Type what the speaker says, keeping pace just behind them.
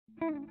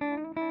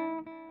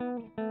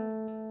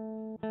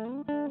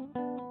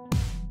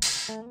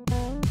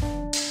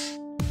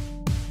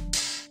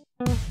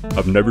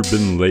I've never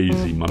been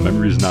lazy, my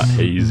memory's not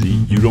hazy.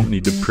 You don't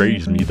need to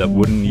praise me, that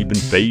wouldn't even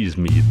faze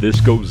me.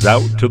 This goes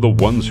out to the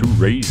ones who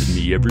raised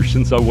me ever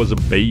since I was a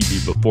baby,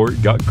 before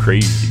it got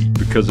crazy.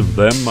 Because of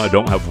them, I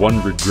don't have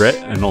one regret,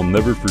 and I'll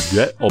never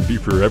forget, I'll be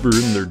forever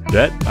in their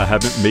debt. I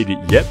haven't made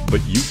it yet,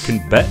 but you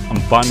can bet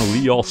I'm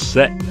finally all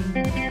set.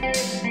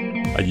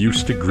 I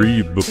used to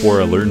grieve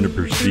before I learned to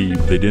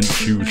perceive. They didn't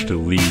choose to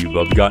leave,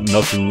 I've got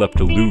nothing left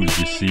to lose,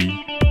 you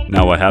see.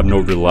 Now I have no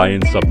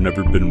reliance, I've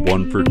never been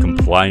one for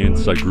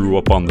compliance. I grew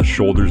up on the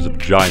shoulders of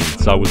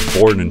giants, I was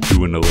born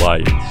into an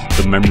alliance.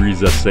 The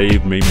memories I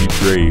saved made me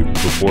brave,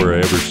 before I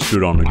ever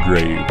stood on a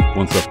grave.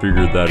 Once I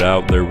figured that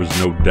out, there was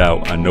no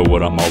doubt, I know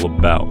what I'm all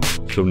about.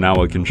 So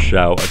now I can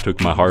shout, I took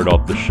my heart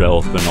off the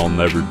shelf, and I'll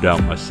never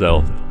doubt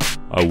myself.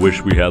 I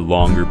wish we had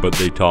longer, but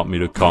they taught me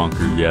to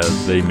conquer, yeah,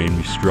 they made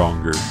me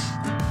stronger.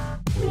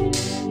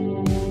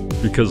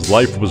 Because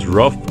life was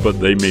rough,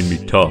 but they made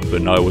me tough,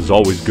 and I was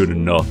always good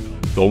enough.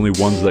 The only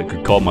ones that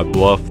could call my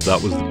bluff,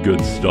 that was the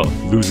good stuff.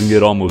 Losing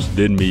it almost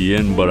did me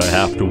in, but I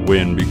have to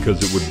win,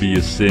 because it would be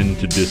a sin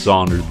to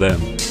dishonor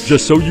them.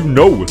 Just so you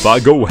know, if I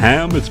go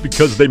ham, it's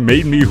because they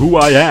made me who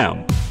I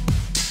am.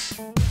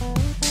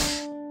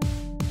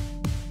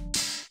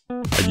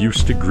 I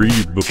used to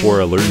grieve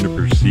before I learned to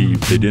perceive.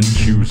 They didn't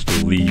choose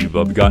to leave,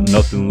 I've got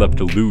nothing left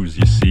to lose,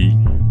 you see.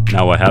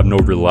 Now I have no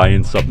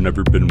reliance, I've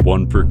never been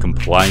one for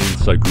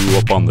compliance. I grew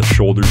up on the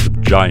shoulders of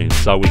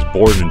giants, I was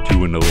born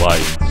into an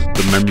alliance.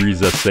 The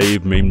memories I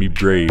saved made me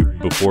brave,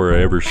 before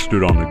I ever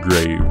stood on a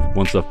grave.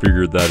 Once I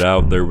figured that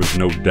out, there was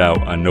no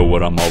doubt, I know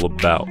what I'm all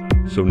about.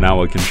 So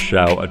now I can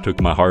shout, I took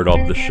my heart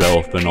off the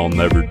shelf, and I'll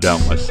never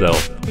doubt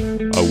myself.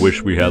 I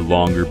wish we had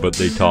longer, but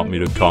they taught me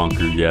to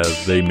conquer, yeah,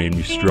 they made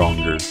me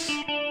stronger.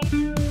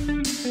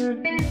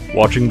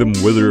 Watching them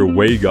wither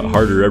away got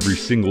harder every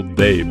single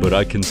day, but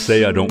I can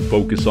say I don't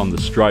focus on the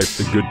strife.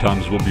 The good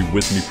times will be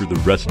with me for the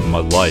rest of my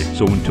life.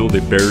 So until they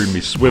bury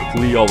me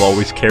swiftly, I'll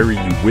always carry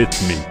you with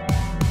me.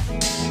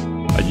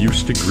 I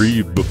used to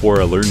grieve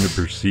before I learned to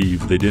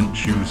perceive. They didn't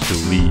choose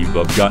to leave,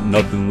 I've got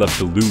nothing left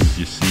to lose,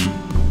 you see.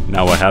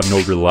 Now I have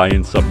no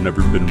reliance, I've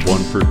never been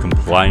one for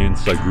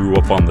compliance. I grew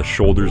up on the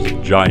shoulders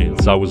of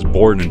giants, I was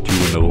born into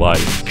an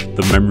alliance.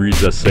 The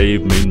memories I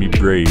saved made me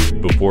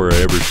brave, before I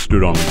ever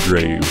stood on a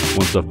grave.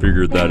 Once I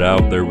figured that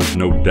out, there was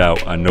no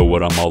doubt, I know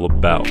what I'm all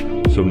about.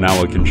 So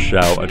now I can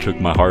shout, I took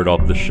my heart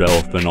off the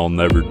shelf, and I'll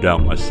never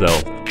doubt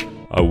myself.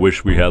 I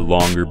wish we had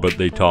longer, but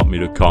they taught me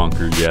to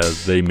conquer, yeah,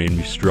 they made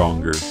me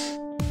stronger.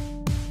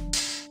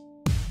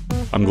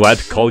 I'm glad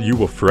to call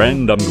you a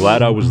friend, I'm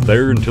glad I was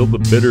there until the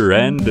bitter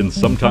end. And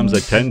sometimes I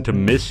tend to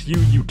miss you,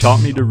 you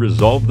taught me to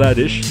resolve that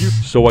issue.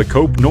 So I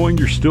cope knowing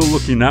you're still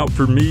looking out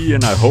for me,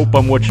 and I hope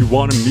I'm what you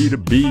wanted me to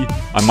be.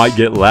 I might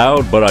get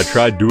loud, but I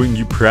tried doing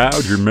you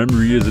proud. Your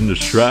memory is in a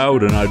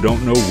shroud, and I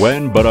don't know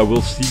when, but I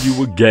will see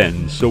you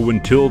again. So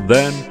until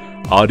then,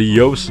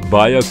 adios,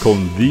 vaya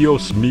con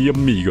Dios, mi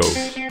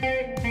amigos.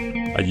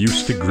 I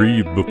used to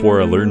grieve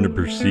before I learned to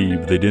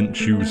perceive. They didn't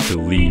choose to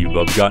leave,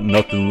 I've got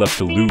nothing left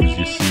to lose,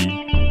 you see.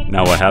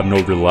 Now I have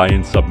no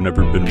reliance, I've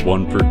never been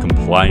one for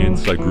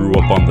compliance. I grew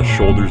up on the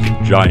shoulders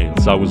of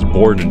giants, I was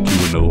born into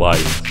an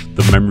alliance.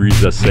 The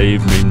memories I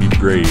saved made me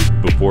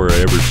brave, before I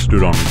ever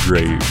stood on a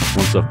grave.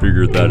 Once I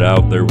figured that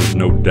out, there was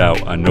no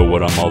doubt, I know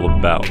what I'm all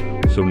about.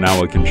 So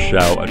now I can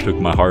shout, I took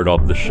my heart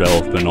off the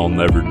shelf, and I'll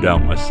never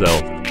doubt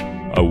myself.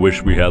 I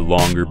wish we had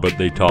longer, but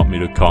they taught me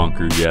to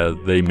conquer, yeah,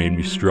 they made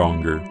me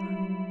stronger.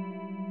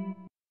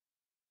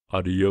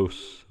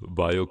 Adios,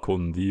 vaya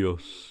con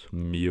Dios,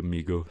 mi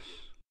amigos.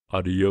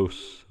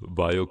 Adios,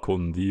 vaya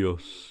con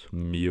Dios,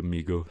 mi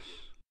amigos.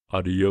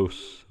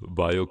 Adios,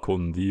 vaya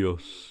con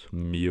Dios,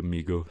 mi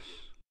amigos.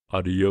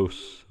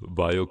 Adios,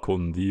 vaya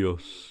con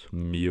Dios,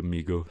 mi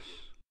amigos.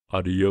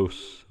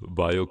 Adios,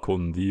 vaya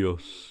con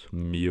Dios,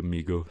 mi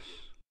amigos.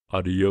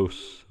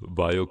 Adios,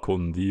 vaya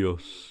con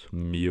Dios,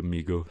 mi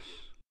amigos.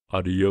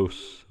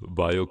 Adios,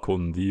 vaya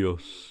con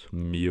Dios,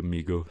 mi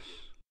amigos.